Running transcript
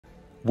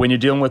When you're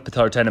dealing with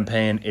patellar tendon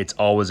pain, it's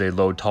always a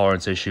load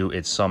tolerance issue.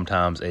 It's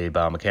sometimes a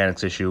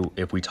biomechanics issue.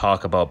 If we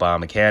talk about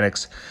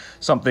biomechanics,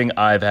 something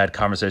I've had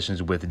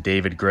conversations with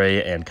David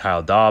Gray and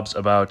Kyle Dobbs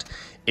about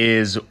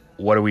is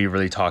what are we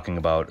really talking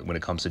about when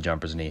it comes to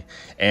jumper's knee?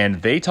 And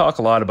they talk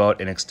a lot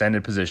about an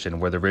extended position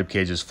where the rib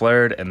cage is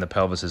flared and the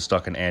pelvis is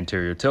stuck in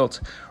anterior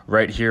tilt.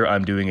 Right here,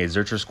 I'm doing a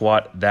Zercher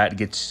squat that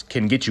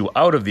can get you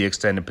out of the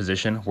extended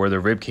position where the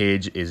rib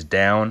cage is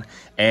down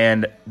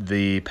and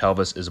the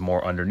pelvis is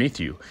more underneath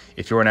you.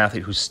 If you're an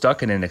athlete who's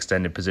stuck in an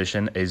extended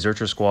position, a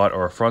Zercher squat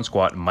or a front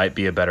squat might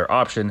be a better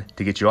option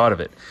to get you out of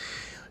it.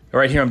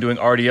 Right here, I'm doing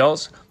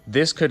RDLs.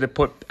 This could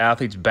put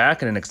athletes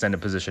back in an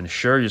extended position.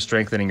 Sure, you're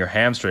strengthening your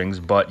hamstrings,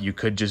 but you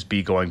could just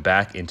be going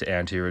back into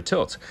anterior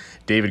tilt.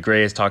 David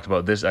Gray has talked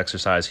about this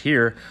exercise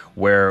here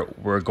where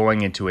we're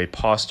going into a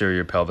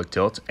posterior pelvic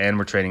tilt and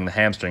we're training the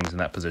hamstrings in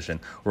that position.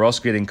 We're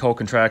also getting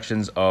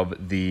co-contractions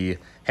of the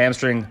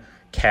hamstring,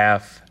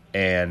 calf,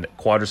 and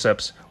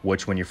quadriceps,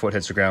 which when your foot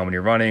hits the ground when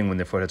you're running, when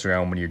the foot hits the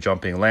ground when you're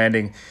jumping,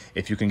 landing,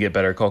 if you can get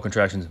better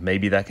co-contractions,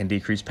 maybe that can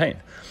decrease pain.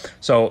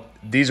 So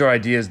these are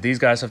ideas these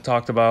guys have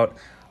talked about.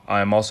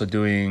 I'm also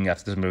doing,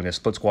 after this, I'm doing a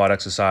split squat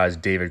exercise.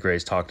 David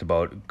Gray's talked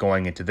about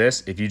going into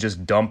this. If you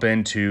just dump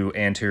into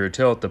anterior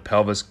tilt, the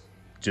pelvis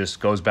just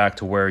goes back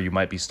to where you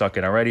might be stuck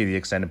in already, the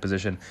extended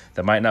position.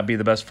 That might not be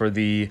the best for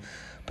the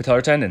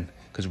patellar tendon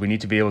because we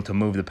need to be able to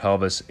move the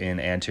pelvis in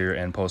anterior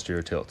and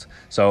posterior tilt.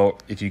 So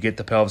if you get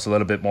the pelvis a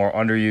little bit more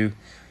under you,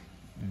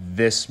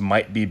 this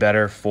might be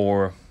better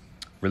for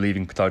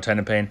relieving patellar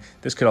tendon pain.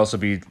 This could also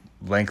be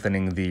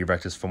lengthening the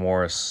rectus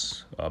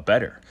femoris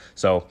better.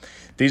 So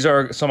these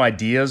are some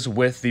ideas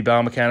with the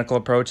biomechanical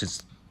approach.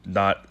 It's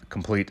not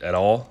complete at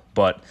all,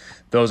 but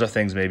those are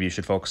things maybe you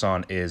should focus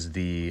on is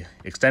the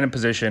extended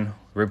position,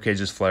 rib cage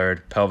is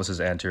flared, pelvis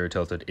is anterior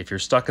tilted. If you're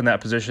stuck in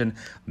that position,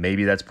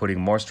 maybe that's putting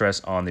more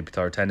stress on the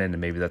patellar tendon and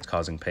maybe that's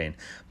causing pain.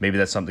 Maybe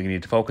that's something you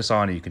need to focus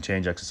on and you can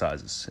change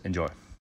exercises. Enjoy.